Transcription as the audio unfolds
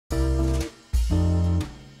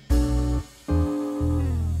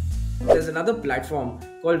another platform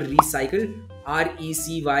called Recycle,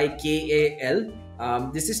 Recycle.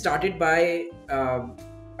 This is started by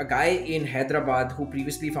a guy in Hyderabad who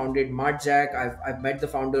previously founded Martjack. I've met the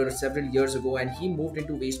founder several years ago, and he moved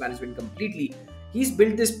into waste management completely. He's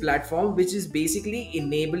built this platform which is basically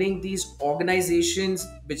enabling these organizations,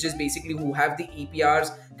 which is basically who have the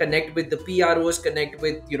EPRs, connect with the PROs, connect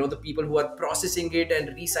with the people who are processing it and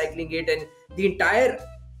recycling it, and the entire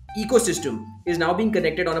ecosystem is now being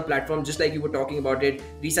connected on a platform, just like you were talking about it.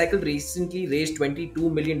 Recycle recently raised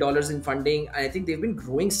 $22 million in funding. I think they've been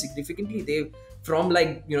growing significantly. They've from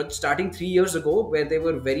starting 3 years ago, where they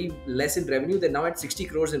were very less in revenue, they're now at 60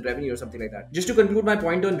 crores in revenue or something like that. Just to conclude my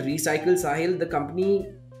point on Recycle, Sahil, the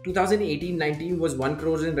company 2018-19 was 1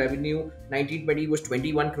 crores in revenue, 19-20 was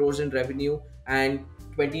 21 crores in revenue, and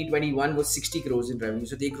 2021 was 60 crores in revenue.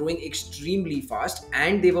 So they're growing extremely fast,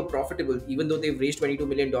 and they were profitable. Even though they've raised $22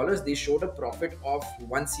 million, they showed a profit of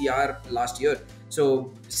 1 CR last year.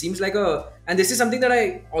 So seems like and this is something that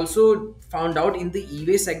I also found out in the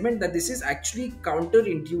e-waste segment, that this is actually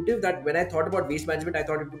counterintuitive. That when I thought about waste management, I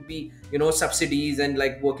thought it would be, subsidies and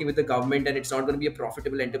like working with the government, and it's not going to be a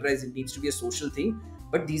profitable enterprise. It needs to be a social thing.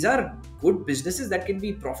 But these are good businesses that can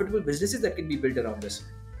be profitable businesses that can be built around this.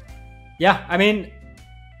 Yeah, I mean,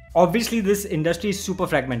 obviously this industry is super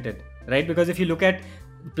fragmented, right? Because if you look at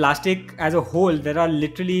plastic as a whole, there are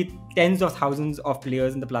literally tens of thousands of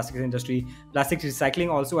players in the plastics industry. Plastic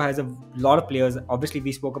recycling also has a lot of players. Obviously,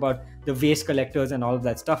 we spoke about the waste collectors and all of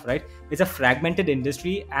that stuff, right? It's a fragmented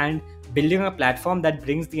industry, and building a platform that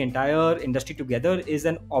brings the entire industry together is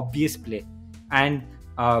an obvious play. And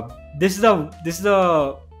this is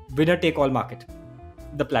a winner take all market,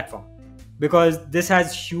 the platform, because this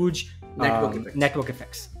has huge network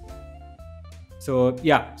effects. So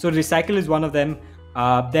yeah, so Recycle is one of them.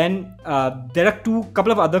 Then there are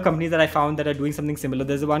couple of other companies that I found that are doing something similar.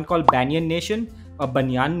 There's one called Banyan Nation, or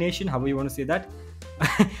Banyan Nation, however you want to say that,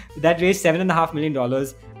 that raised $7.5 million,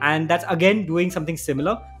 and that's again doing something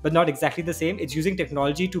similar, but not exactly the same. It's using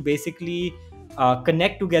technology to basically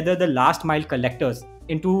connect together the last mile collectors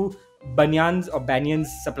into Banyan's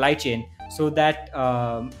supply chain, so that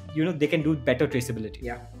they can do better traceability.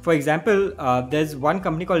 Yeah. For example, there's one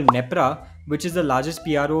company called Nepra, which is the largest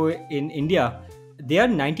PRO in India. They are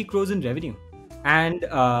 90 crores in revenue, and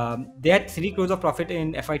they had 3 crores of profit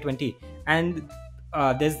in FY20. And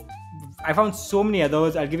I found so many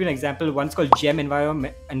others. I'll give you an example. One's called Gem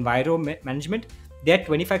Enviro Management. They had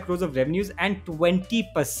 25 crores of revenues and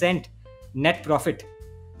 20% net profit.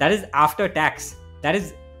 That is after tax. That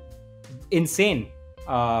is insane.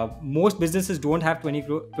 Most businesses don't have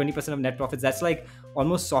 20% of net profits. That's like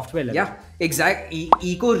almost software level. Yeah, exactly.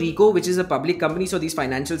 Rico, which is a public company, so these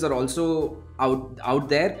financials are also out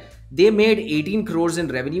there. They made 18 crores in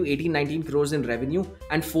revenue, 19 crores in revenue,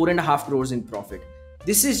 and 4.5 crores in profit.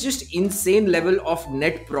 This is just insane level of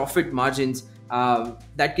net profit margins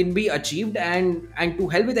that can be achieved, and to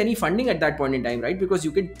hell with any funding at that point in time, right? Because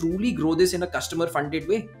you can truly grow this in a customer funded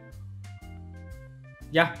way.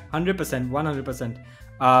 Yeah, 100%,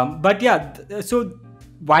 100%. But yeah, so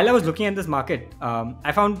while I was looking at this market,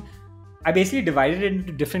 I basically divided it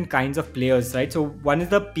into different kinds of players, right? So one is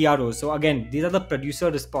the PROs. So again, these are the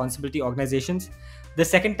producer responsibility organizations. The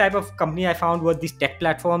second type of company I found was these tech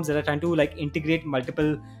platforms that are trying to like integrate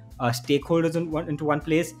multiple stakeholders into one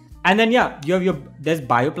place. And then there's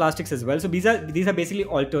bioplastics as well. So these are basically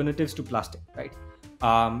alternatives to plastic, right?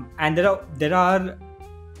 And there are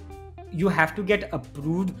you have to get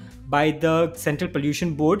approved by the Central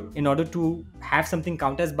Pollution Board in order to have something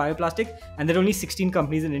count as bioplastic, and there are only 16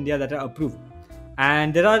 companies in India that are approved.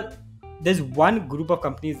 And there's one group of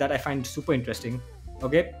companies that I find super interesting.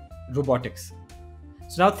 Okay, robotics.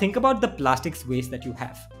 So now think about the plastics waste that you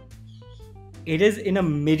have. It is in a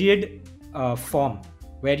myriad form,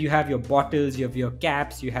 where you have your bottles, you have your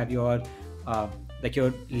caps, you have your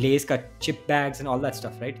your Lay's cut chip bags and all that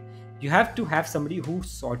stuff, right? You have to have somebody who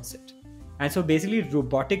sorts it. And so basically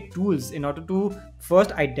robotic tools in order to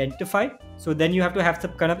first identify. So then you have to have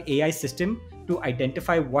some kind of AI system to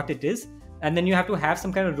identify what it is. And then you have to have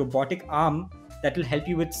some kind of robotic arm that will help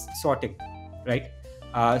you with sorting, right?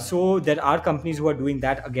 So there are companies who are doing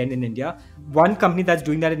that again in India. One company that's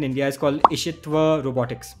doing that in India is called Ishitva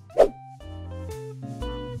Robotics.